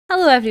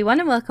Hello everyone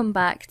and welcome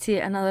back to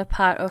another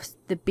part of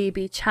the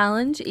baby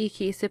challenge,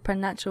 aka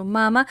Supernatural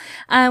Mama,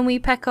 and we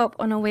pick up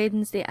on a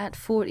Wednesday at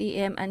 4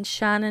 AM and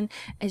Shannon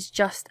is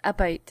just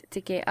about to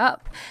get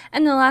up.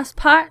 In the last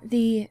part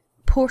the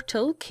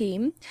portal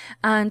came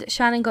and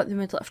Shannon got the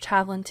mood of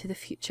travelling to the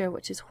future,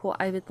 which is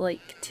what I would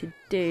like to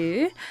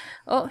do.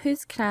 Oh,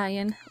 who's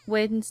crying?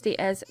 Wednesday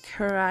is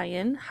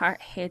crying her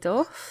head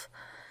off.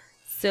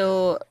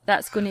 So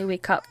that's going to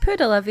wake up poor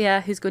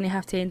Olivia, who's going to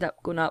have to end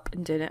up going up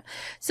and doing it.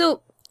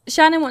 So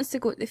Shannon wants to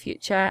go to the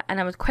future, and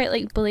I would quite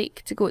like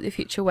Blake to go to the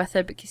future with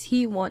her because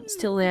he wants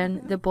to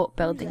learn the boat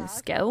building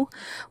skill.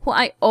 What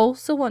I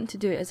also want to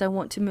do is I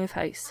want to move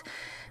house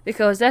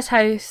because this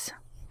house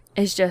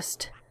is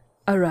just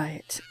a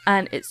riot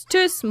and it's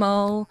too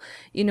small.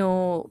 You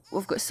know,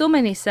 we've got so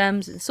many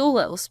Sims and so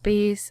little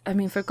space. I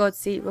mean, for God's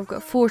sake, we've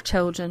got 4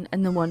 children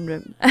in the one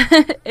room.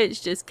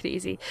 It's just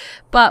crazy.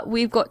 But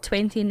we've got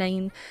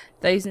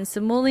 29,000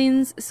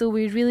 simoleons, so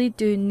we really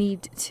do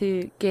need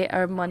to get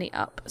our money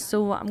up.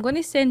 So I'm going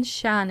to send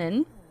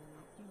Shannon,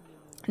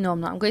 no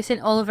I'm not, I'm going to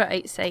send Oliver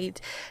outside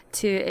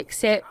to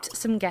accept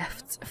some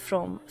gifts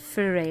from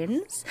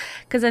friends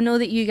because I know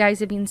that you guys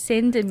have been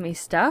sending me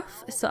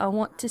stuff, so I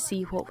want to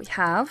see what we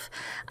have.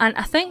 And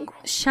I think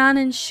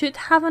Shannon should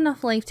have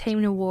enough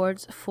lifetime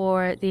rewards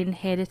for the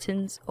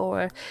inheritance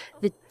or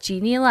the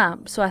genie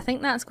lamp, so I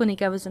think that's going to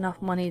give us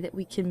enough money that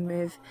we can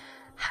move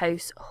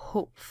house,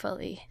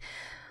 hopefully.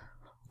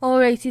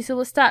 Alrighty, so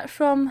we'll start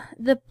from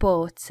the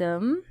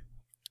bottom.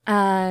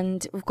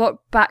 And we've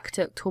got back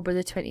to October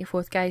the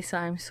 24th, guys, so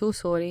I'm so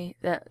sorry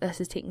that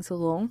this is taking so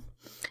long.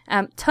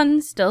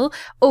 Tunstall.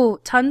 Oh,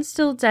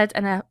 Tunstall did,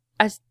 and I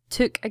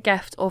took a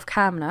gift off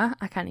camera,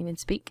 I can't even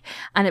speak,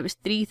 and it was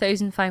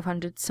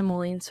 3,500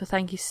 simoleons, so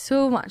thank you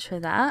so much for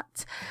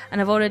that.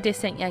 And I've already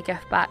sent you a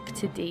gift back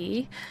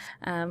today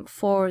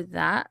for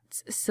that.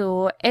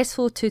 So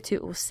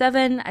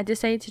SFO2207, I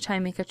decided to try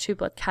and make a True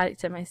Blood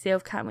character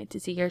myself. Can't wait to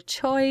see your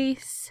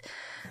choice.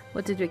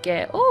 What did we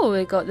get? Oh,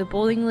 we got the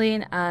bowling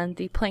lane and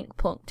the plink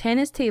plonk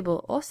tennis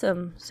table.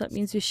 Awesome. So that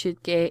means we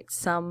should get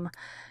some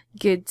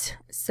good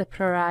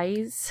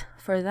surprise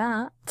for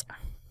that.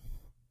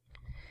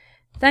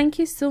 Thank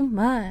you so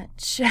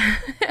much.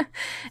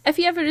 If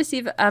you ever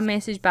receive a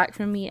message back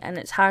from me and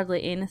it's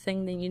hardly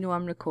anything, then you know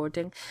I'm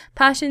recording.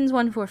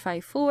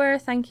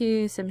 Passions1454, thank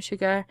you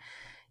XSimSugar.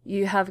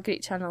 You have a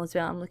great channel as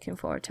well. I'm looking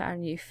forward to our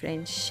new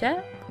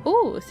friendship.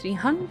 Oh,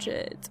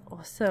 300.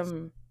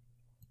 Awesome.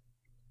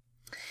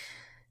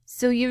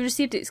 So you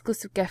received an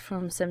exclusive gift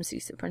from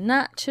Sims3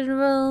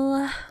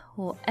 Supernatural.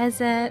 What is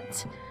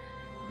it?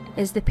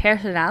 Is the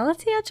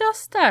personality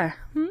adjuster?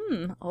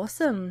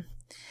 Awesome.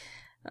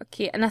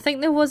 Okay, and I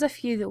think there was a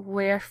few that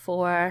were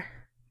for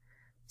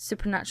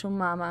Supernatural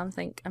Mama.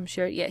 I'm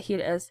sure. Yeah, here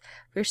it is.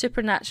 For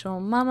Supernatural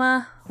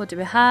Mama, what do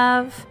we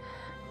have?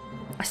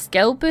 A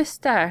skill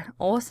booster.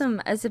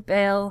 Awesome.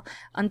 Isabel_BR,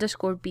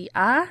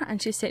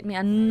 and she sent me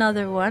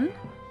another one.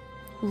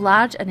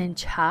 Large and in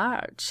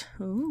charge.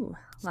 Ooh,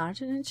 large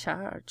and in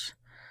charge.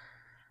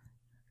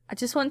 I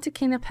just want to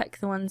kind of pick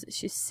the ones that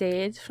she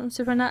said from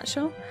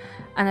Supernatural,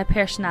 and a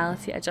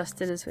personality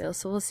adjusted as well.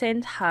 So we'll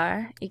send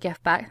her a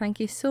gift back. Thank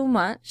you so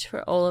much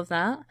for all of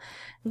that.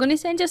 I'm going to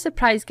send you a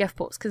surprise gift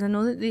box because I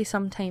know that they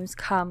sometimes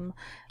come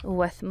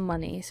with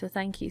money. So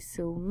thank you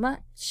so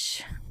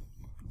much.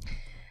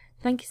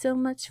 Thank you so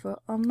much for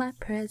all my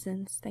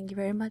presents. Thank you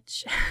very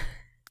much.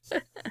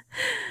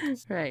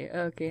 Right,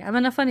 okay. I'm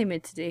in a funny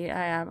mood today.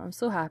 I am. I'm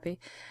so happy.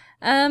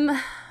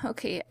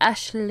 Okay,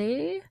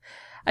 Ashley.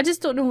 I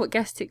just don't know what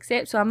gifts to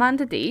accept. So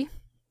Amanda Day.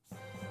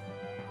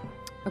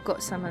 I've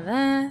got some of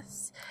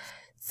this.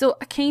 So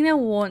I kind of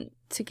want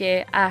to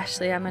get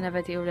Ashley. I'm in a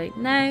video right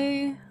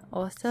now.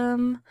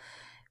 Awesome.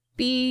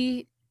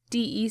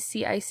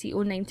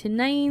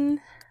 BDECICO99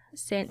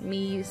 sent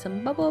me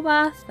some bubble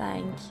bath.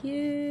 Thank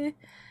you.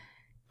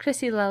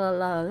 Chrissy la la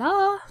la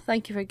la.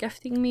 Thank you for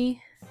gifting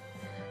me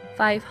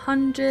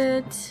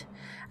 500.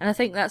 And I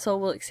think that's all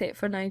we'll accept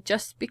for now,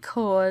 just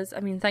because,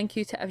 I mean, thank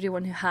you to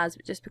everyone who has,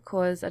 but just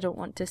because I don't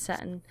want to sit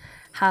and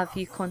have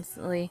you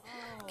constantly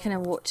kind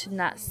of watching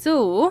that.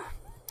 So,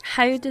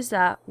 how does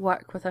that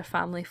work with our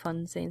family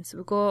funds then? So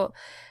we've got,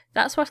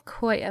 that's worth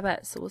quite a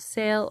bit, so we'll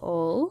sell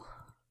all.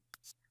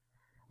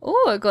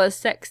 Oh, I got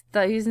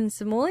 6,000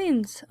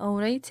 simoleons.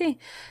 Alrighty.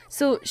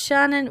 So,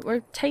 Shannon,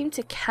 we're time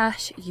to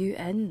cash you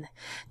in.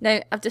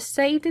 Now, I've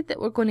decided that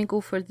we're going to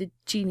go for the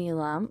genie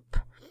lamp.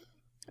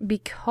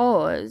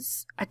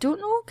 Because, I don't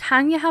know,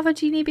 can you have a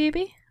genie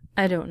baby?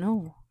 I don't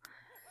know.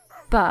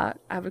 But,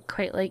 I would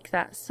quite like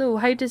that. So,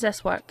 how does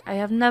this work? I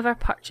have never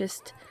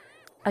purchased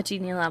a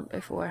genie lamp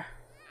before.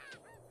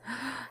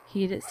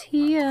 Here it's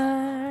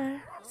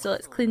here. So,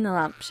 let's clean the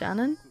lamp,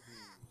 Shannon.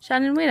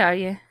 Shannon, where are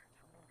you?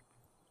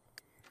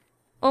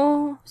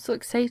 Oh, so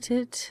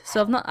excited.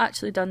 So, I've not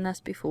actually done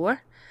this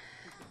before.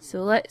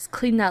 So, let's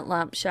clean that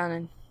lamp,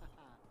 Shannon.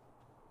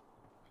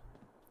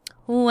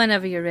 Oh,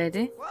 whenever you're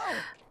ready.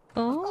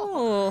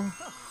 Oh.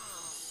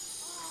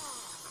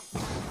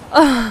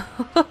 Oh.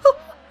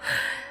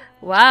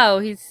 Wow,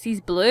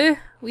 he's blue.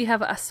 We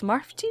have a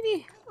Smurf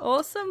genie.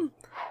 Awesome.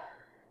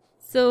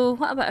 So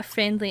what about a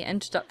friendly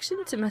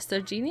introduction to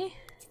Mr. Genie?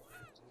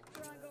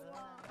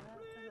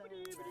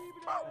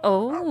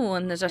 Oh,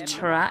 and there's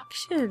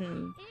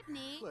attraction.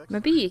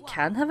 Maybe you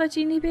can have a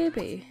genie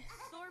baby.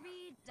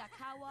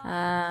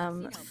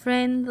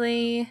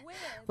 Friendly.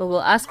 Well,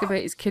 we'll ask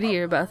about his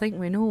career, but I think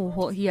we know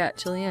what he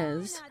actually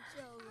is.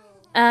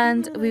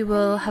 And we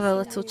will have a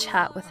little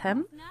chat with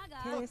him.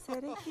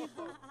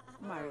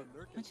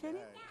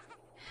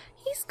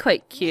 He's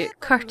quite cute.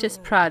 Curtis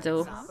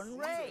Prado.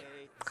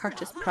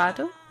 Curtis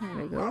Prado? There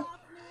we go.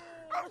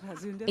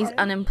 He's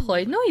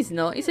unemployed. No, he's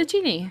not. He's a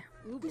genie.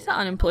 He's not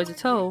unemployed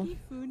at all.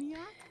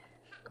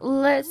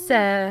 Let's,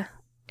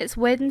 it's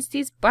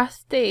Wednesday's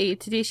birthday.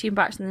 Today she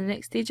embarks on the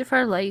next stage of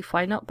her life.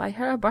 Why not buy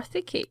her a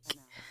birthday cake?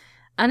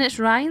 And it's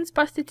Ryan's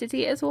birthday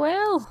today as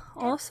well.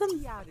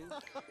 Awesome.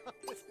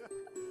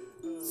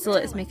 So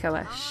let's make a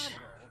wish.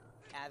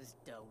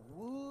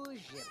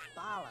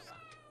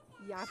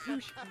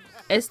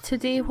 Is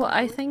today what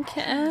I think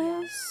it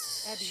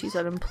is? She's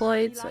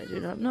unemployed, so I do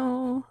not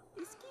know.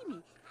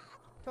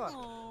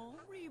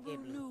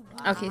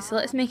 Okay, so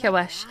let's make a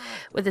wish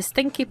with a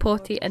stinky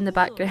potty in the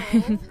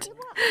background.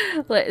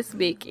 Let's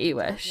make a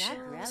wish.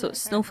 So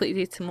it's Snowflake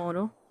Day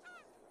tomorrow.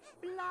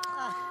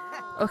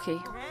 Okay.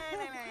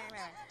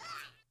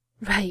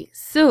 Right,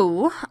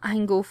 so I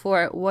can go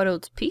for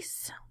world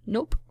peace.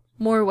 Nope.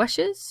 More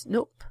wishes.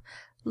 Nope.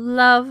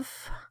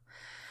 Love.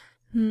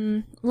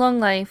 Long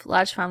life,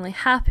 large family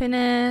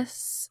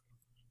happiness.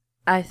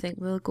 I think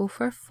we'll go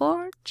for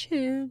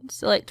fortune.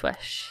 Select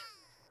wish.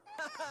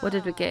 What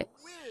did we get?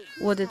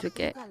 What did we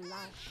get?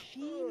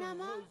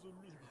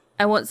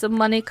 I want some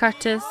money,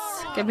 Curtis.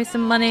 Give me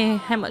some money.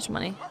 How much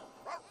money?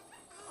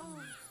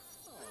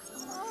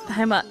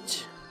 How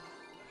much?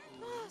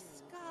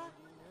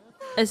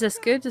 Is this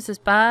good? Is this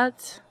bad?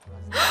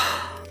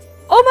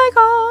 Oh my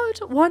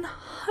god!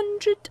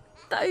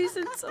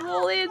 100,000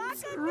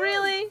 simoleons!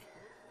 Really?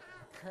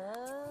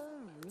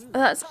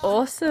 That's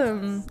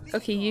awesome.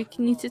 Okay, you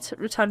need to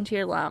return to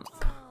your lamp.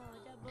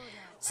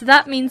 So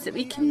that means that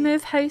we can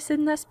move house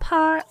in this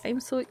part. I'm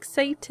so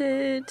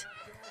excited.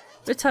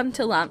 Return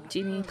to lamp,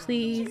 Genie,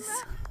 please.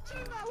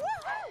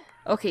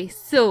 Okay,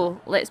 so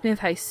let's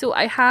move house. So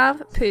I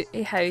have put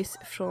a house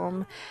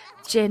from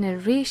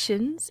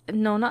Generations.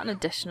 No, not an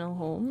additional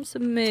home. So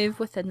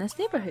move within this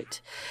neighbourhood.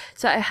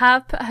 So I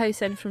have put a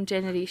house in from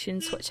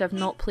Generations, which I've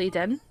not played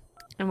in,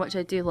 and which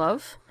I do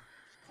love.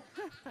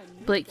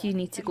 Blake, you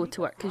need to go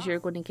to work because you're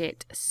going to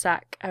get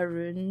sack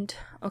around.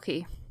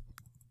 Okay.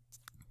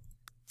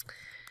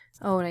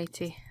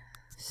 Alrighty.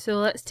 So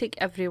let's take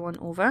everyone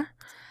over.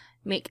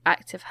 Make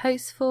active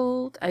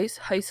household.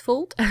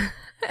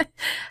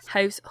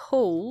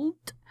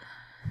 Household.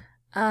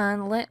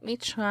 And let me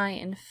try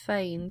and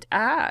find...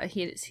 Ah,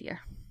 here it's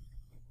here.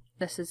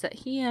 This is it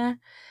here.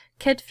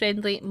 Kid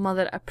friendly,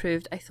 mother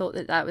approved. I thought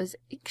that was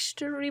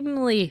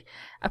extremely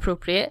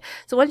appropriate.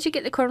 So once you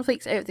get the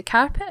cornflakes out of the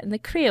carpet and the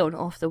crayon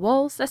off the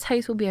walls, this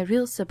house will be a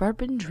real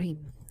suburban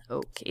dream.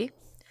 Okay.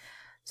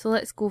 So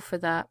let's go for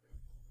that.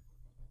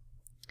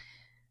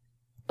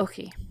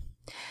 Okay.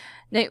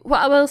 Now,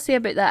 what I will say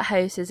about that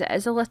house is it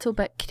is a little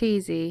bit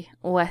crazy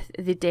with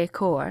the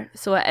decor.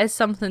 So it is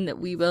something that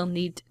we will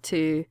need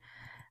to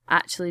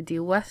actually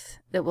deal with,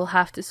 that we'll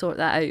have to sort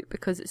that out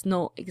because it's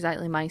not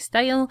exactly my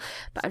style,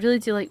 but I really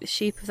do like the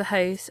shape of the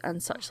house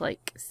and such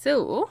like.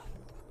 So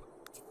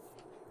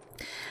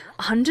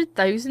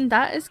 100,000,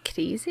 that is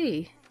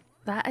crazy.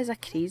 That is a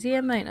crazy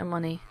amount of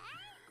money.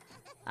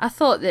 I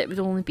thought that it would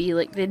only be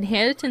like the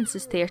inheritance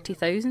is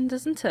 30,000,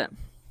 isn't it?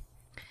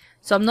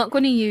 So I'm not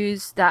going to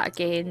use that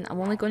again. I'm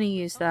only going to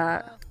use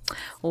that.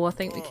 Oh, I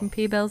think we can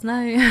pay bills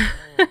now.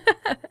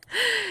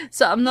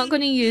 So I'm not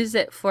going to use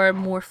it for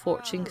more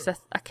fortune because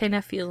I kind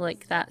of feel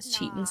like that's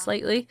cheating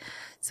slightly.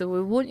 So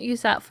we won't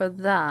use that for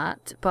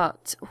that.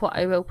 But what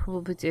I will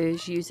probably do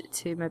is use it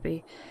to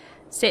maybe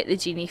set the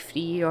genie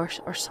free or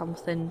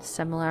something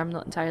similar. I'm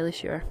not entirely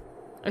sure.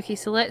 Okay,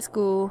 so let's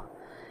go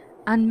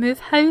and move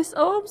house.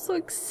 Oh, I'm so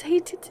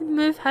excited to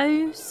move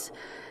house.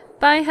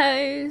 Bye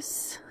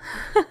house.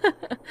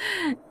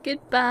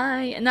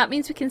 Goodbye. And that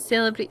means we can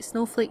celebrate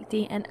Snowflake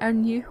Day in our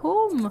new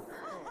home.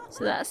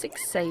 So that's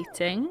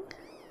exciting.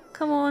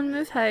 Come on,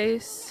 move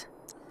house.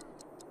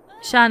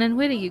 Shannon,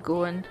 where are you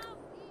going?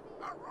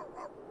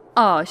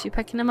 Oh, is she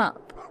picking him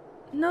up?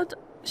 No,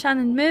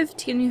 Shannon, move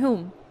to your new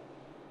home.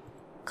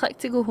 Click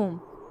to go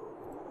home.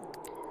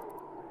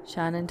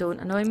 Shannon, don't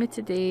annoy me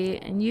today.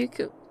 And you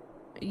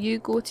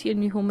go to your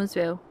new home as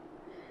well.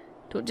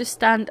 Don't just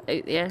stand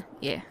out there.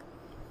 Yeah.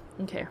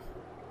 Okay.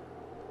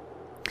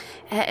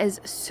 It is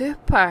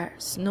super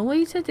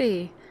snowy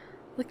today.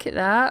 Look at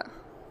that.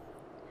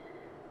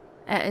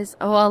 It is.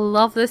 Oh, I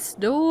love the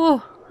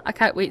snow. I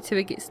can't wait till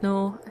we get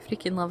snow. I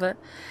freaking love it.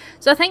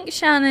 So I think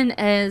Shannon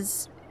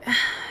is,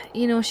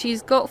 you know,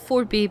 she's got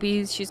 4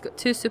 babies. She's got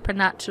 2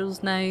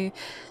 supernaturals now.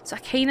 So I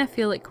kind of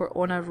feel like we're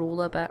on a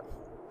roll a bit.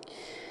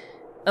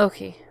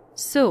 Okay.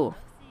 So,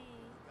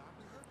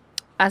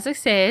 as I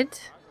said,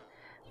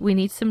 we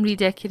need some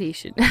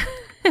redecoration.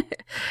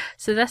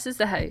 So this is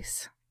the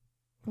house.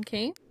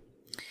 Okay,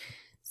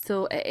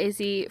 so it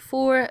is a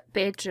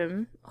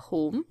 4-bedroom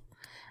home,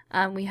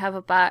 and we have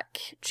a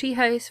back tree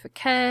house for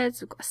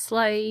kids. We've got a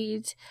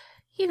slide.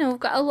 You know, we've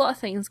got a lot of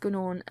things going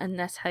on in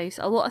this house.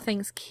 A lot of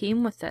things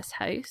came with this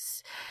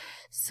house.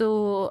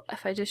 So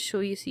if I just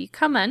show you, so you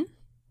come in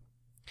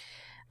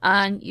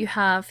and you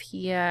have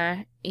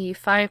here a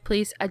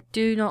fireplace. I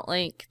do not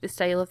like the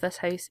style of this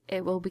house.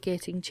 It will be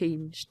getting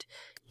changed.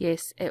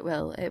 Yes, it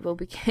will. It will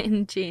be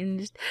getting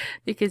changed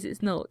because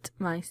it's not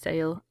my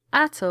style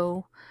at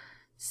all.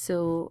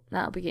 So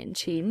that'll be getting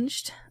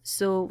changed.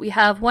 So we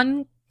have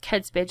one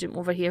kid's bedroom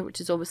over here,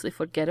 which is obviously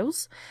for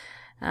girls.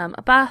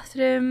 A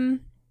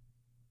bathroom.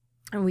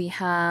 And we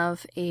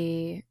have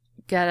a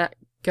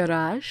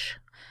garage.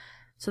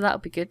 So that'll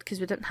be good because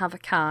we don't have a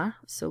car.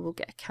 So we'll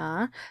get a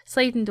car.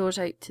 Sliding doors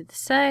out to the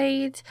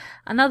side.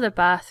 Another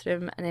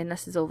bathroom. And then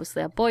this is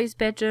obviously a boy's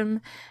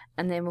bedroom.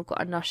 And then we've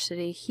got a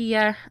nursery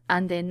here.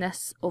 And then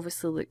this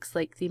obviously looks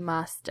like the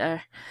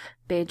master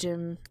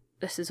bedroom.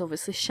 This is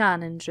obviously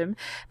Shannon's room.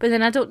 But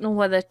then I don't know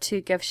whether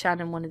to give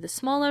Shannon one of the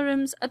smaller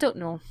rooms. I don't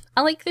know.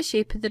 I like the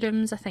shape of the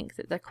rooms. I think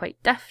that they're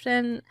quite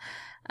different.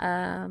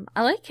 I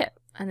like it.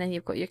 And then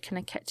you've got your kind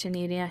of kitchen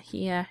area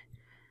here.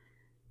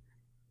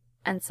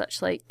 And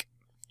such like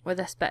with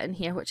this bit in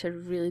here, which I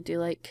really do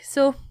like.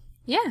 So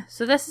yeah,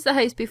 so this is the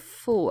house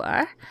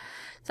before.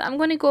 So I'm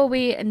going to go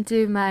away and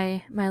do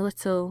my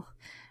little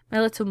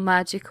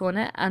magic on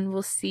it, and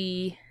we'll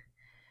see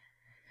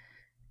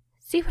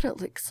what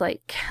it looks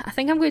like. I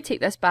think I'm going to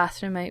take this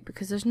bathroom out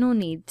because there's no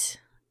need.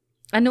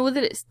 I know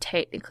that it's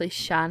technically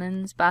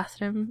Shannon's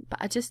bathroom, but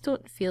I just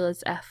don't feel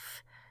as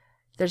if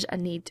there's a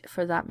need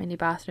for that many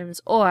bathrooms.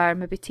 Or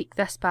maybe take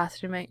this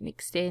bathroom out and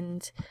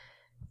extend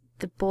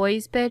the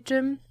boys'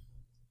 bedroom.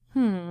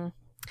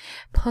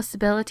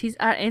 Possibilities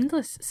are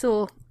endless.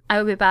 So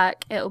I'll be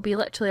back. It'll be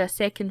literally a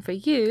second for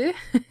you,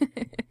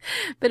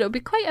 but it'll be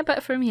quite a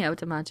bit for me, I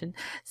would imagine.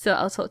 So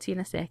I'll talk to you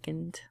in a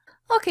second.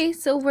 Okay,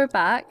 so we're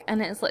back,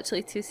 and it's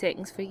literally 2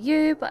 seconds for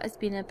you, but it's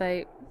been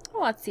about,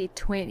 I'd say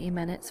 20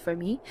 minutes for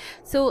me.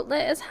 So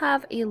let us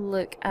have a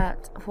look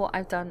at what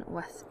I've done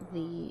with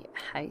the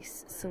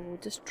house. So we'll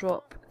just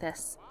drop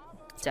this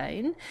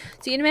down.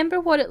 So you remember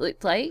what it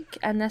looked like,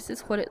 and this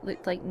is what it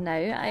looked like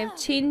now. I've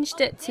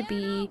changed it to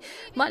be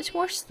much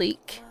more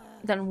sleek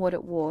than what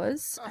it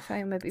was. If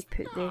I maybe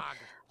put the...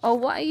 Oh,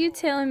 what are you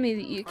telling me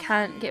that you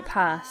can't get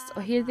past?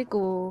 Oh, here they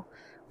go.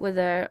 With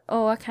their,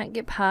 I can't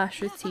get past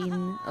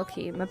routine.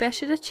 Okay, maybe I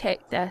should have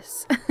checked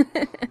this.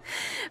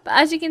 But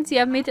as you can see,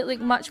 I've made it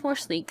look much more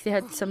sleek. They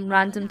had some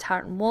random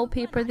tartan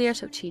wallpaper there,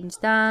 so I've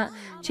changed that.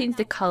 Changed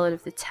the colour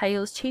of the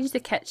tiles, changed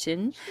the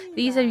kitchen.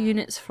 These are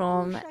units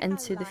from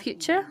Into the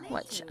Future,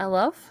 which I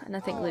love and I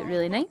think look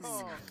really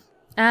nice.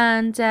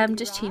 And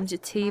just changed the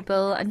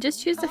table and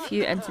just used a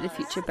few Into the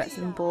Future bits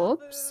and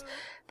bobs.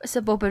 Bits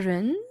of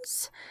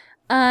bobberoons.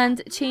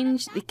 And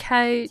changed the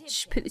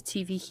couch, put the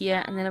TV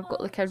here, and then I've got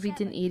like a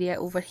reading area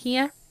over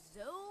here,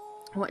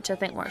 which I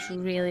think works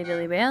really,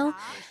 really well.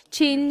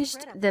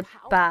 Changed the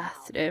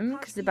bathroom,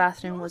 because the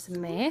bathroom was a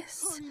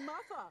mess.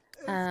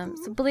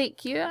 So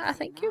Blake, I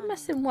think you're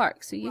missing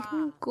work, so you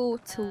can go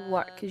to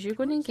work, because you're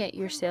going to get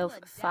yourself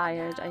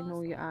fired, I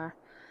know you are.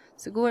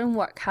 So go and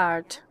work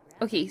hard.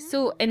 Okay,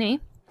 so anyway,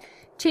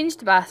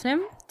 changed the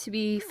bathroom to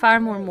be far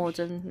more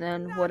modern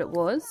than what it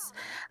was,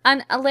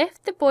 and I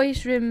left the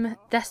boys' room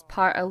this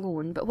part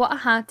alone, but what I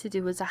had to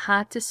do was I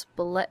had to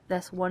split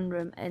this one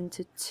room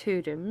into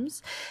 2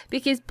 rooms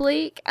because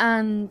Blake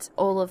and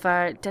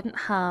Oliver didn't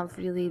have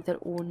really their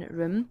own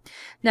room.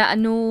 Now I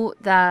know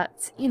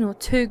that, you know,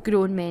 2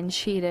 grown men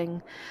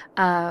sharing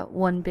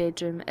one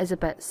bedroom is a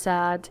bit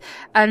sad,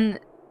 and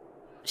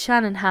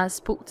Shannon has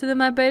spoke to them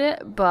about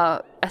it,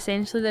 but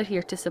essentially they're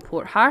here to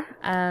support her,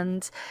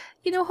 and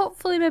you know,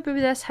 hopefully maybe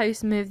with this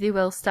house move they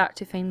will start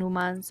to find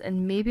romance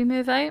and maybe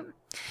move out.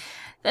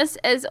 This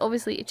is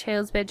obviously a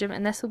child's bedroom,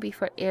 and this will be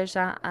for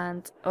Ezra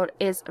and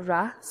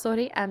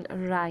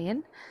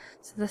Ryan.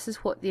 So this is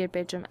what their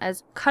bedroom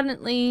is.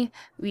 Currently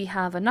we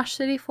have a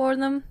nursery for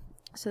them,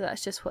 so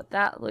that's just what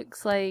that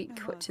looks like,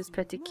 which is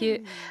pretty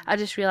cute. I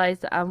just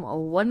realised that I'm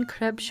 1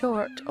 crib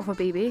short of a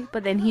baby,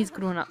 but then he's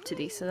grown up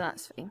today, so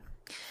that's fine.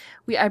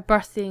 We are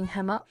birthing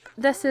him up.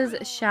 This is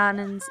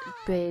Shannon's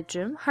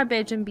bedroom, her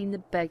bedroom being the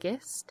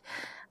biggest,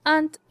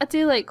 and I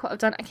do like what I've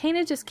done. I kind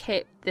of just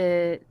kept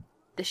the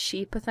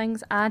shape of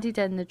things, added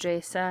in the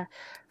dresser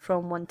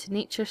from One to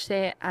Nature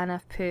set, and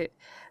I've put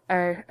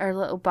our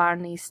little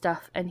Barney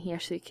stuff in here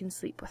so you can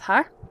sleep with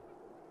her.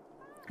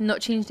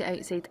 Not changed it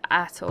outside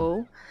at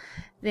all.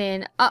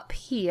 Then up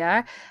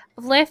here,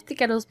 I've left the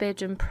girls'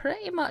 bedroom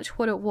pretty much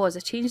what it was.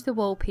 I changed the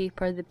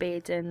wallpaper, the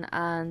bedding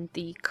and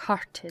the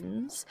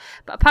curtains,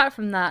 but apart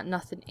from that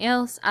nothing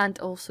else, and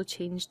also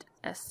changed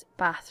this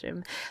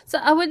bathroom. So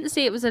I wouldn't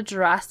say it was a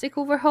drastic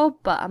overhaul,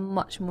 but I'm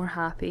much more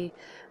happy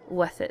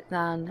with it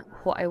than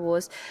what I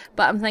was.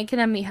 But I'm thinking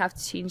I may have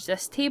to change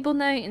this table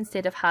now.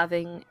 Instead of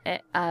having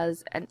it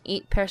as an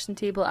 8-person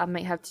table, I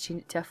might have to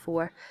change it to a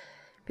 4,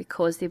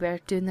 because they were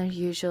doing their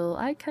usual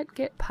I can't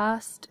get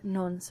past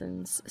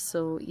nonsense.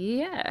 So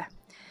yeah,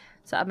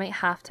 so I might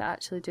have to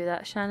actually do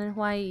that. Shannon,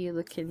 why are you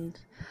looking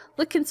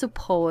so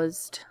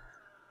paused?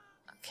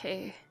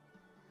 Okay.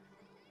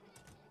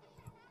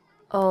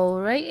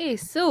 Alrighty,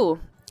 so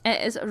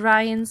it is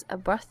Ryan's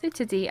birthday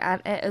today,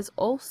 and it is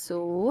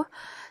also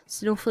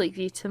Snowflake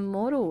Day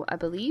tomorrow, I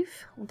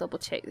believe. I'll double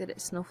check that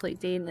it's Snowflake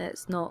Day and that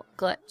it's not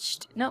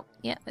glitched. Nope,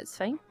 yeah, it's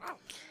fine.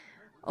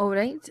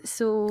 Alright,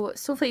 so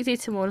Snowflake Day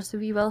tomorrow, so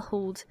we will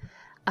hold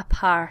a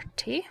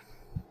party.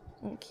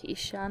 Okay,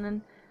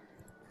 Shannon.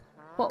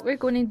 What we're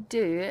going to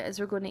do is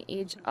we're going to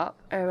age up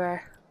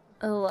our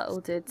little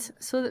dude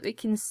so that we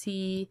can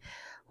see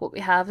what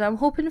we have. Now, I'm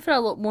hoping for a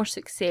lot more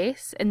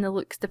success in the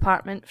looks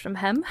department from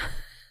him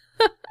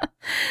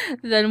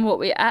than what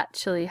we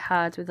actually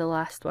had with the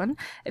last one.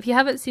 If you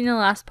haven't seen the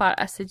last part,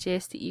 I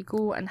suggest that you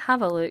go and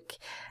have a look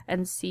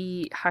and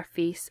see her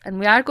face. And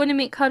we are going to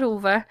make her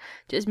over,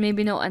 just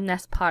maybe not in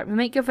this part. We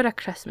might give her a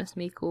Christmas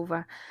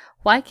makeover.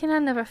 Why can I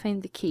never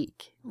find the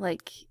cake?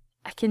 Like,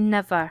 I can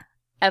never,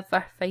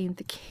 ever find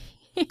the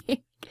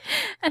cake.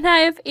 And I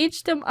have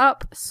aged him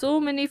up so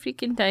many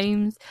freaking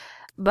times,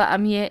 but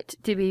I'm yet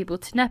to be able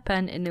to nip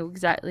in and know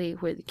exactly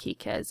where the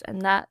cake is,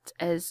 and that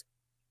is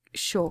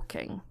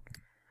shocking.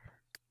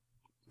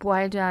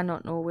 Why do I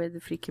not know where the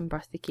freaking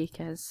birthday cake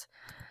is?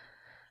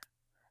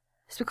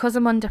 It's because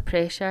I'm under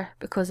pressure,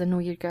 because I know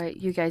you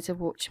guys have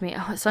watched me.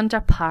 Oh, it's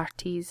under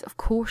parties. Of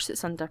course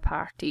it's under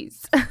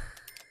parties.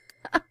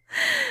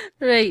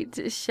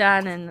 Right,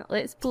 Shannon,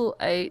 let's blow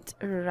out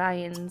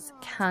Ryan's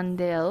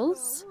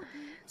candles.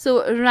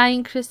 So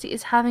Ryan Christie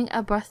is having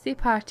a birthday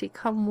party,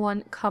 come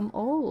one, come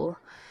all.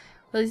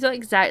 Well, he's not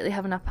exactly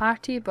having a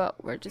party,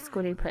 but we're just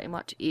going to pretty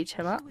much age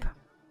him up.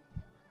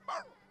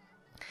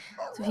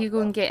 So if you go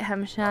and get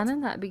him,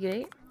 Shannon, that'd be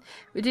great.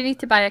 We do need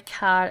to buy a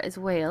car as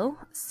well,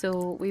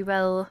 so we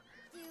will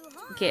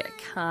get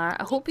a car.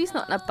 I hope he's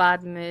not in a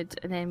bad mood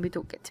and then we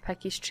don't get to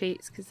pick his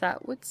traits, because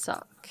that would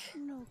suck.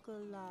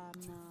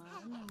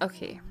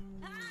 Okay.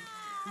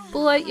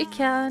 Blow out your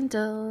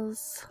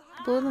candles.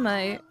 Blow them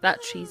out.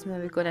 That tree's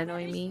maybe going to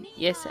annoy me.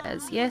 Yes it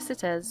is. Yes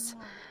it is.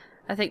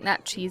 I think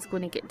that tree's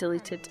going to get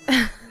deleted.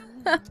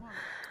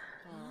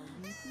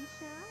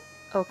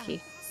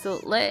 Okay, so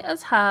let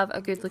us have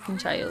a good looking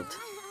child.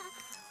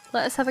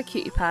 Let us have a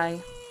cutie pie.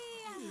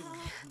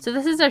 So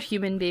this is our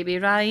human baby.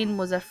 Ryan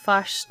was our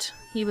first.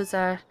 He was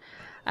our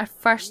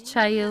first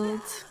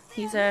child.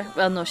 He's our,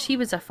 well no, she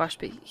was our first,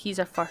 but he's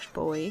our first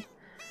boy.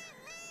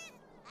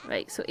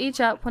 Right, so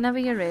age up whenever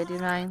you're ready,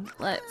 Ryan.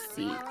 Let's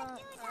see.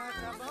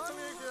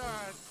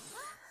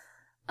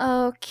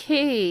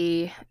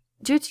 Okay.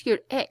 Due to your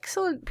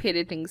excellent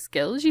parenting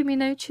skills, you may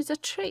now choose a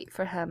trait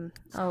for him.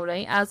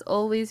 Alright, as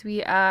always,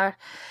 we are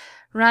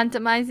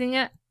randomizing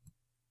it.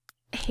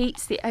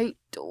 Hates the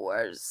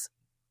outdoors.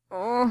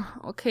 Oh,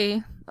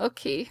 okay,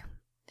 okay.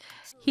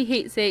 He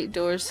hates the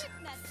outdoors.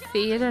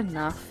 Fair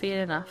enough,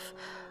 fair enough.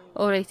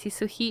 Alrighty,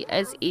 so he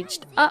is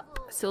aged up.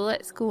 So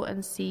let's go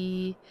and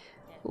see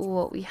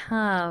what we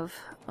have.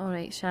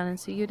 Alright, Shannon,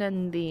 so you're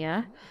in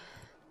there.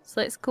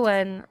 So let's go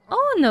in.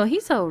 Oh no,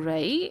 he's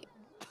alright,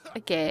 I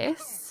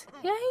guess.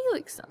 Yeah, he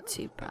looks not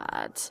too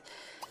bad.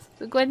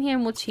 We'll go in here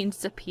and we'll change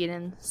his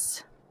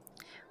appearance.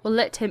 We'll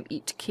let him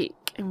eat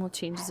cake and we'll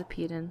change his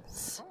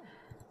appearance.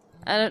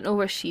 I don't know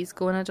where she's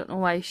going. I don't know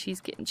why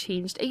she's getting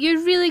changed. Are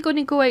you really going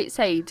to go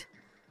outside?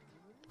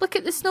 Look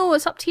at the snow,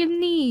 it's up to your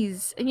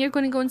knees. And you're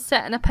going to go and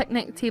sit on a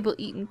picnic table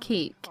eating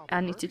cake.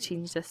 I need to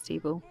change this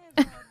table.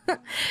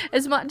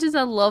 As much as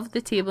I love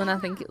the table and I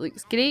think it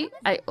looks great,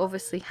 I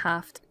obviously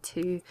have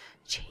to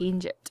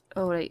change it.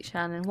 Alright,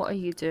 Shannon, what are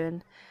you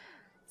doing?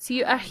 So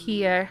you are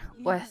here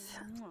with,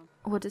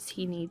 what does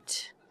he need?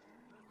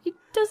 He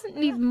doesn't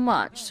need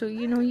much, so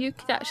you know, you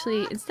could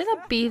actually, instead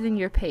of bathing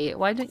your pet,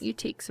 why don't you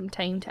take some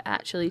time to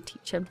actually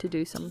teach him to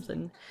do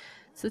something?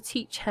 So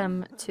teach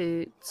him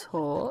to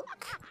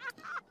talk.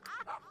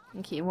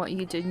 Okay, what are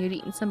you doing? You're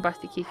eating some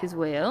birthday cake as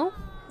well.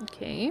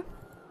 Okay.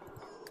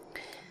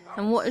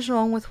 And what is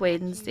wrong with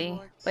Wednesday?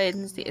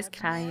 Wednesday is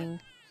crying.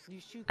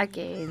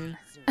 Again.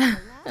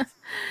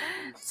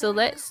 So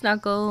let's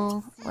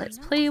snuggle. Let's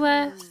play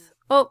with.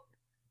 Oh!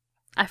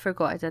 I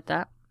forgot I did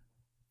that.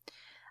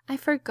 I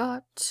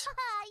forgot.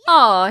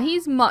 Oh,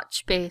 he's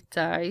much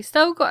better. He's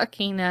still got a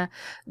kind of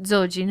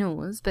dodgy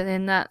nose, but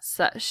then that's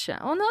such.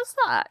 Oh no, it's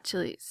not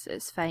actually.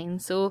 It's fine.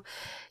 So,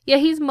 yeah,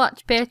 he's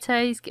much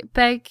better. He's got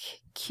big,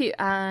 cute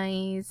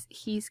eyes.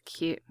 He's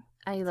cute.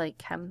 I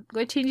like him. I'm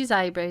going to change his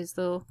eyebrows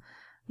though.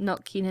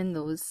 Not keen in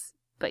those,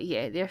 but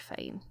yeah, they're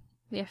fine.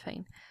 They're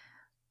fine.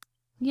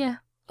 Yeah.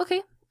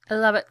 Okay. I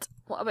love it.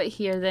 What about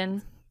here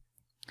then?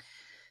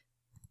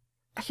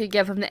 I could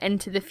give him the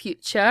Into the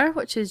Future,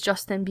 which is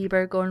Justin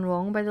Bieber gone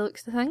wrong by the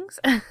looks of things.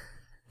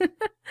 It's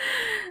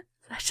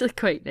actually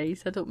quite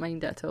nice. I don't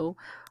mind it at all.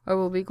 Or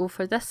will we go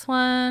for this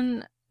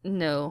one?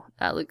 No,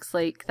 that looks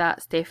like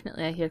that's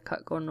definitely a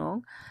haircut gone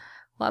wrong.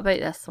 What about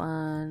this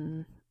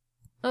one?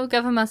 We'll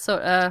give him a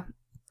sort of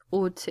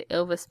ode to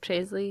Elvis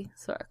Presley,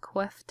 sort of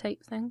quiff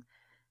type thing.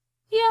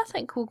 Yeah, I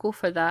think we'll go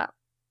for that.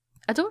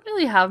 I don't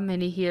really have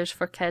many hairs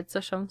for kids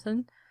or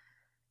something.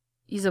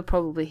 You'll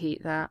probably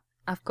hate that.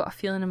 I've got a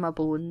feeling in my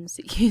bones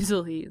that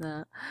you'll hate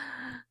that.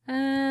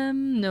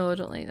 No, I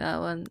don't like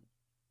that one.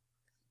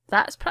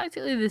 That's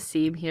practically the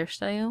same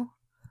hairstyle.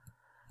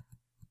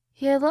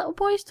 Yeah, little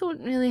boys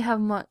don't really have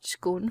much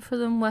going for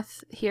them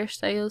with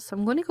hairstyles, so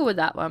I'm going to go with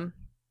that one.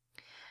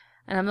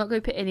 And I'm not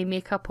going to put any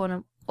makeup on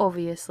him,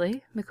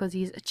 obviously, because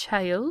he's a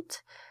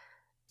child.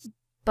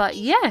 But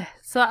yeah,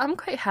 so I'm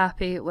quite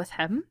happy with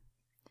him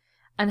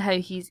and how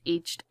he's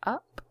aged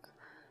up.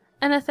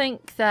 And I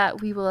think that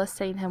we will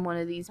assign him one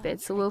of these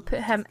beds. So we'll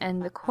put him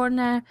in the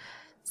corner,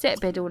 set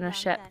bed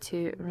ownership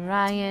to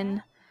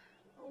Ryan.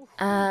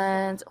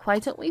 And why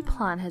don't we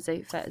plan his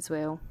outfit as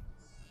well?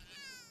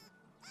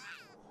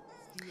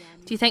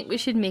 Do you think we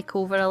should make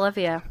over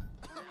Olivia?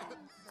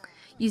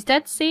 You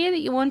did say that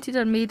you wanted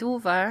her made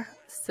over,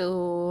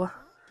 so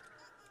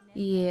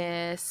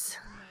yes,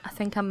 I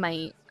think I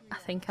might. I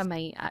think I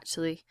might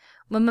actually.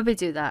 We'll maybe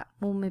do that.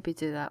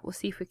 We'll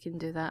see if we can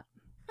do that.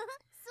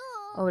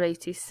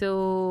 Alrighty,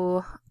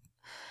 so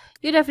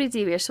your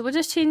everyday wear. So we'll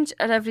just change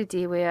our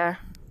everyday wear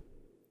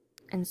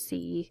and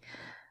see.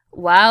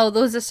 Wow,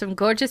 those are some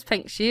gorgeous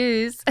pink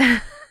shoes.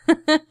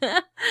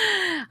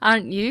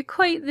 Aren't you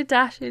quite the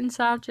dashing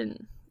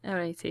sergeant?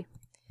 Alrighty.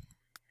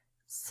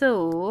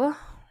 So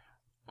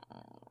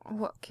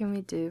what can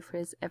we do for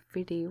his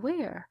everyday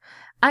wear?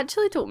 I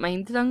actually don't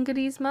mind the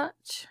dungarees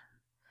much.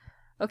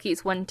 Okay,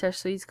 it's winter,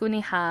 so he's going to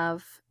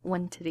have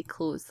wintry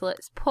clothes. So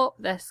let's pop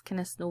this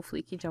kind of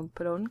snowflakey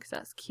jumper on, because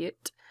that's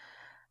cute.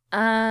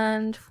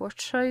 And for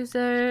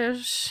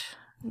trousers,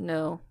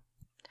 no.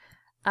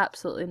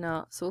 Absolutely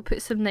not. So we'll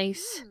put some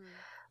nice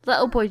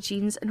little boy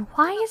jeans. And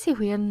why is he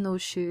wearing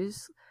those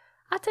shoes?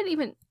 I didn't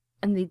even...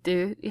 And they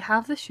do. They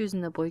have the shoes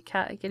in the boy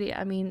category.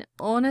 I mean,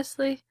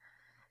 honestly,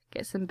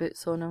 get some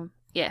boots on him.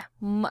 Yeah,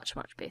 much,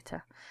 much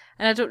better.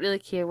 And I don't really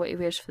care what he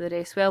wears for the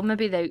rest. Well,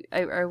 maybe the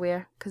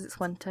outerwear, because it's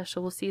winter,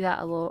 so we'll see that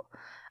a lot.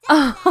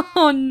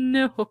 Oh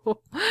no!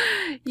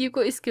 You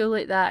go to school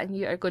like that and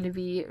you are going to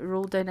be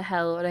rolled down a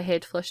hill or a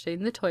head flushed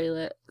down the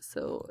toilet.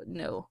 So,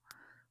 no.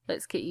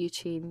 Let's get you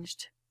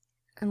changed.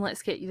 And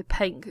let's get you the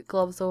pink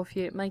gloves off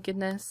you. My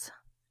goodness.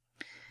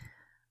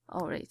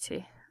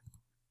 Alrighty.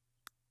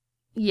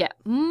 Yeah,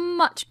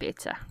 much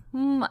better.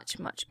 Much,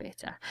 much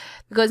better.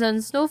 Because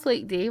on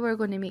Snowflake Day, we're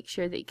going to make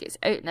sure that he gets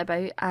out and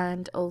about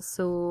and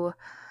also,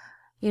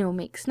 you know,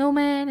 make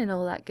snowmen and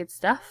all that good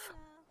stuff.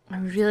 I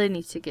really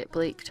need to get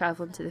Blake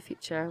travelling to the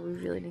future. We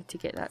really need to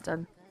get that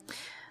done.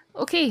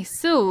 Okay,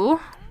 so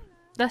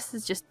this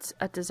is just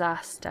a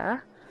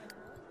disaster.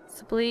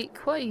 So Blake,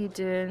 what are you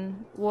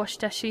doing? Wash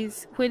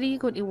dishes. Where are you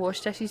going to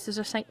wash dishes? There's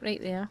a sink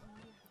right there.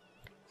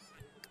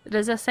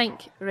 There's a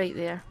sink right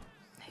there.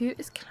 Who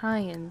is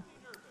crying?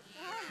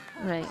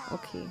 Right,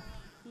 okay.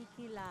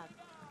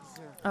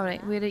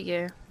 Alright, where are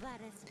you?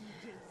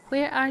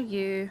 Where are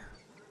you?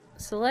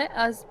 So let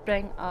us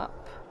bring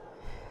up...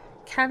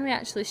 Can we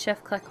actually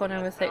shift click on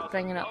her without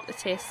bringing up the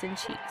testing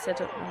sheets? I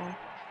don't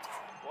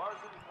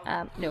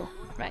know. No.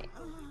 Right.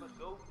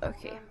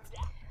 Okay.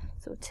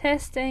 So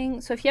testing.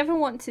 So if you ever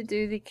want to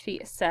do the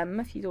create a sim,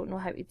 if you don't know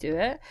how to do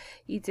it,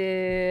 you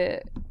do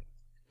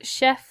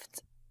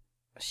shift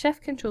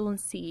control and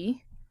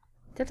C.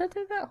 Did I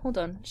do that? Hold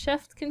on.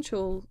 Shift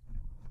control.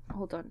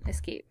 Hold on.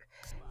 Escape.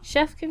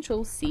 Shift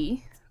control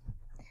C.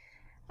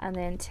 And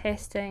then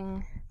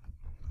testing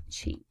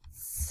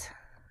cheats.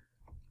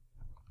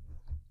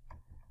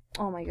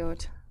 Oh my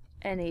god.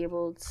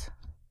 Enabled.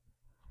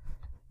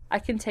 I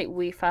can type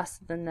way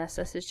faster than this.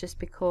 This is just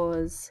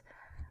because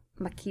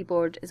my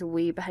keyboard is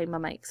way behind my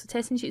mic. So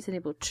testing cheats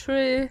enabled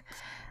true.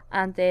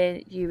 And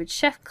then you would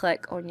shift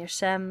click on your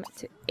sim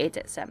to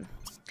edit sim.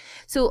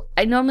 So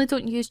I normally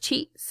don't use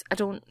cheats. I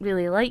don't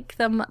really like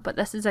them, but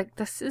this is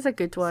a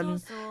good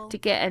one to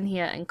get in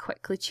here and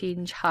quickly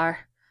change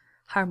her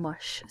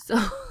mush. So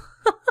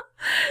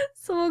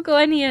so we'll go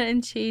in here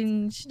and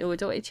change. No, we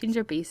don't want to change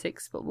our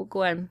basics, but we'll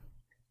go in.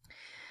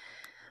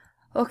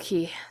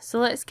 Okay, so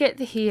let's get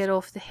the hair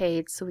off the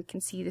head so we can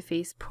see the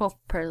face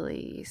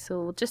properly.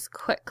 So we'll just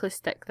quickly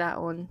stick that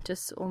on.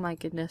 Just, oh my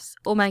goodness,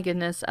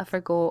 I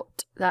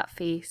forgot that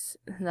face,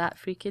 that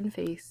freaking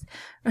face.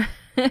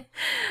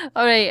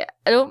 Alright,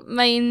 I don't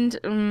mind.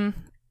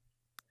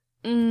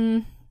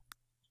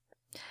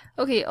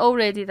 Okay,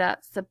 already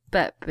that's a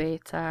bit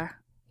better.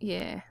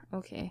 Yeah,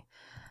 okay.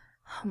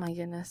 Oh my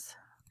goodness.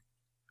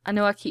 I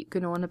know I keep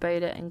going on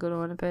about it and going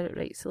on about it.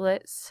 Right, so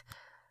let's...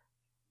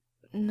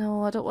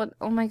 No, I don't want...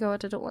 Oh my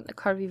god, I don't want the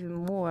curve even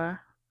more.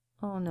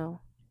 Oh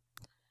no.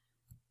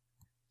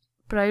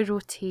 Brow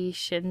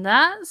rotation.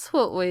 That's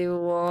what we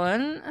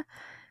want.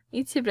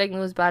 Need to bring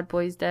those bad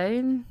boys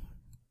down.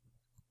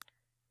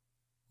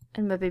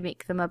 And maybe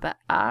make them a bit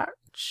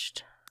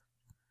arched.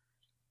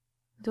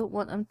 Don't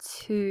want them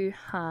too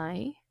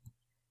high.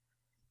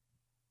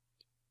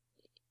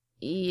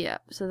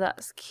 Yep, so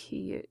that's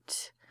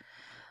cute.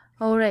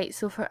 Alright,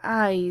 so for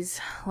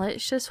eyes,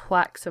 let's just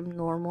whack some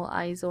normal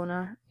eyes on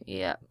her.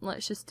 Yeah,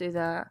 let's just do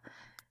that.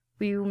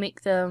 We will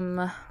make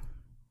them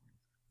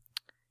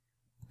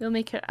We'll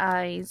make her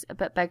eyes a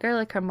bit bigger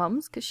like her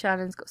mum's because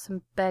Shannon's got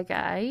some big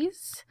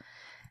eyes.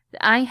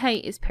 The eye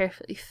height is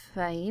perfectly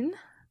fine,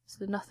 so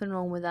there's nothing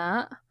wrong with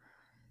that.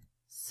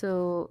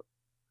 So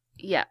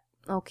yeah,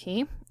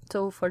 okay.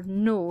 So for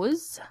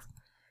nose,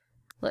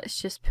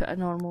 let's just put a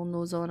normal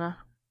nose on her.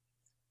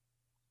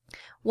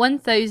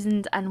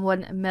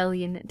 1001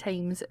 million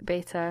times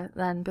better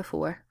than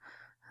before.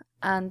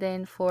 And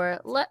then for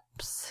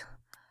lips,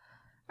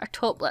 our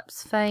top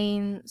lip's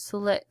fine, so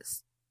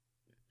let's,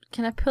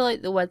 can I pull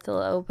out the width a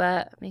little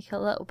bit, make it a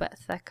little bit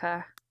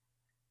thicker.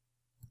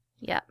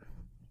 Yeah.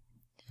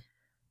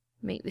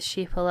 Make the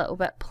shape a little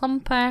bit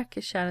plumper,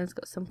 because Shannon's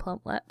got some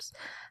plump lips.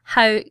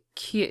 How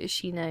cute is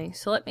she now?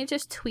 So let me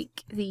just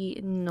tweak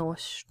the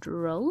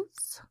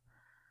nostrils.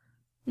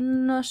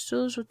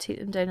 Nostrils, rotate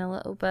them down a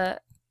little bit.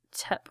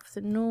 Tip of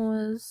the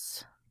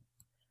nose.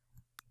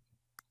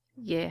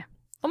 Yeah.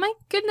 Oh my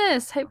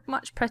goodness, how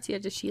much prettier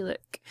does she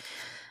look?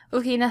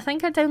 Okay, and I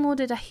think I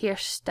downloaded a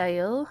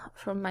hairstyle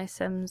from my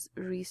Sims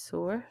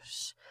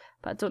resource,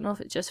 but I don't know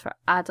if it's just for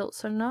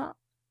adults or not.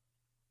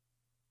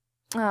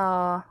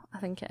 Oh, I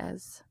think it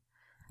is.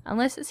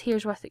 Unless it's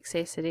hairs with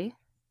accessory.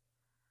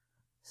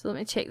 So let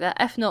me check that.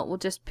 If not, we'll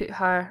just put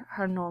her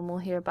normal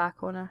hair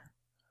back on her.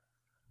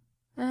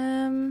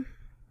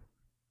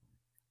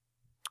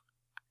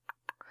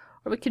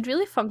 Or we could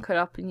really funk her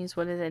up and use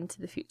one of the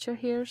Into the Future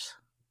hairs.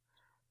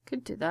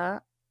 Could do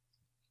that.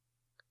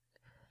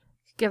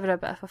 Could give her a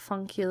bit of a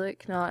funky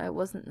look. No, it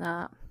wasn't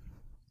that.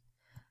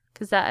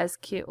 Because that is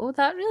cute. Oh,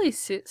 that really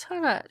suits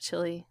her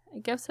actually.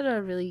 It gives her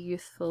a really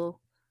youthful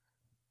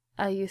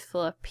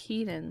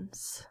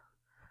appearance.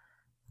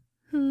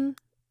 I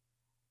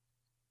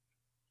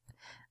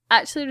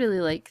actually really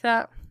like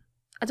that.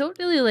 I don't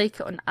really like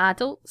it on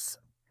adults,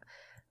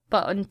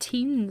 but on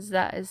teens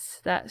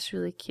that's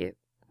really cute.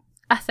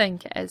 I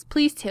think it is.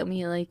 Please tell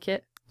me you like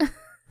it.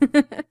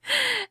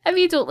 If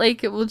you don't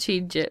like it, we'll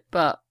change it,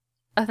 but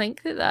I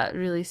think that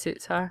really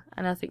suits her,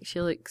 and I think she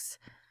looks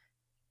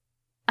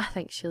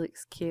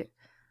cute.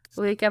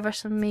 Will we give her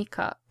some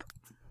makeup?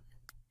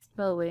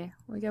 Will we?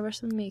 We'll give her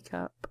some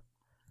makeup.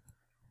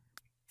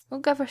 We'll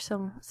give her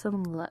some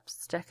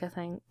lipstick, I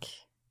think.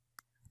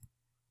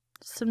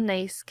 Some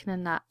nice kind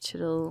of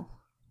natural.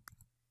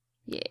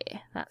 Yeah,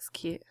 that's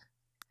cute.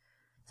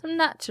 Some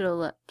natural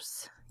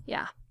lips.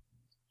 Yeah.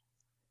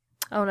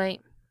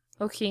 Alright.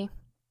 Okay.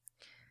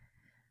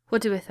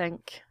 What do we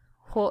think?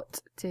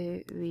 What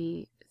do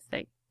we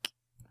think?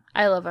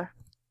 I love her.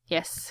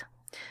 Yes.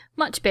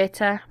 Much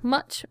better.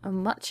 Much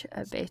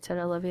better,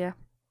 Olivia.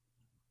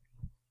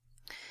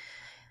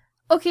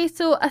 Okay,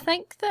 so I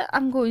think that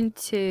I'm going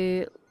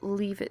to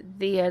leave it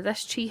there.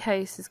 This tree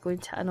house is going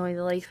to annoy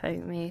the life out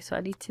of me, so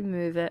I need to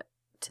move it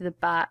to the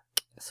back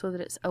so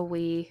that it's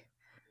away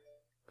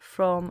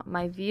from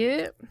my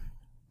view.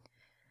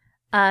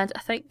 And I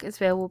think as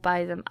well we'll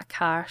buy them a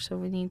car, so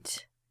we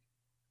need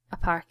a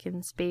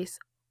parking space.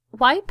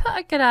 Why put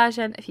a garage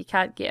in if you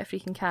can't get a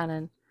freaking car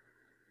in?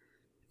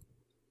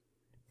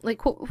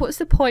 Like, what's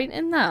the point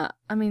in that?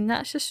 I mean,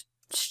 that's just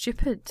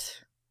stupid.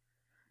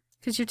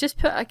 Because you've just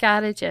put a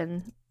garage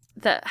in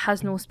that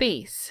has no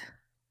space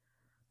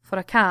for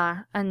a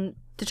car, and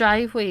the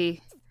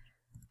driveway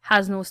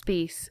has no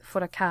space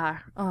for a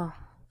car. Oh.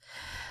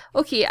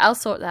 Okay, I'll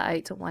sort that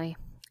out, don't worry.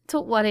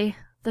 Don't worry.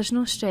 There's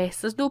no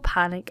stress, there's no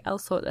panic, I'll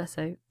sort this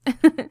out.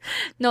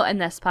 Not in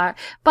this part,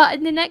 but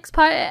in the next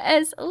part it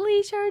is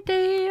leisure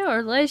day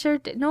or leisure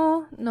day.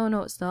 No,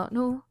 it's not.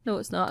 No,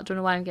 it's not. I don't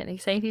know why I'm getting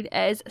excited. It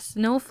is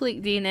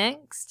snowflake day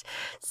next,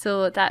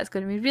 so that's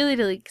going to be really,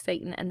 really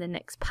exciting in the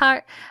next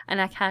part,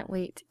 and I can't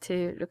wait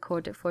to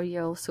record it for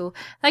you all. So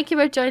thank you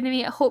for joining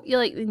me. I hope you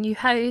like the new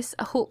house.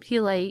 I hope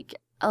you like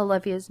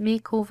Olivia's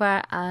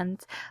makeover,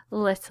 and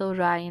little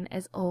Ryan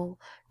is all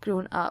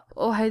grown up.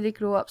 Oh, how they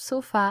grow up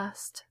so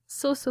fast.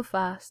 So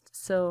fast.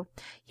 So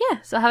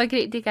yeah, so have a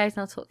great day guys,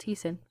 and I'll talk to you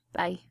soon.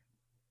 Bye.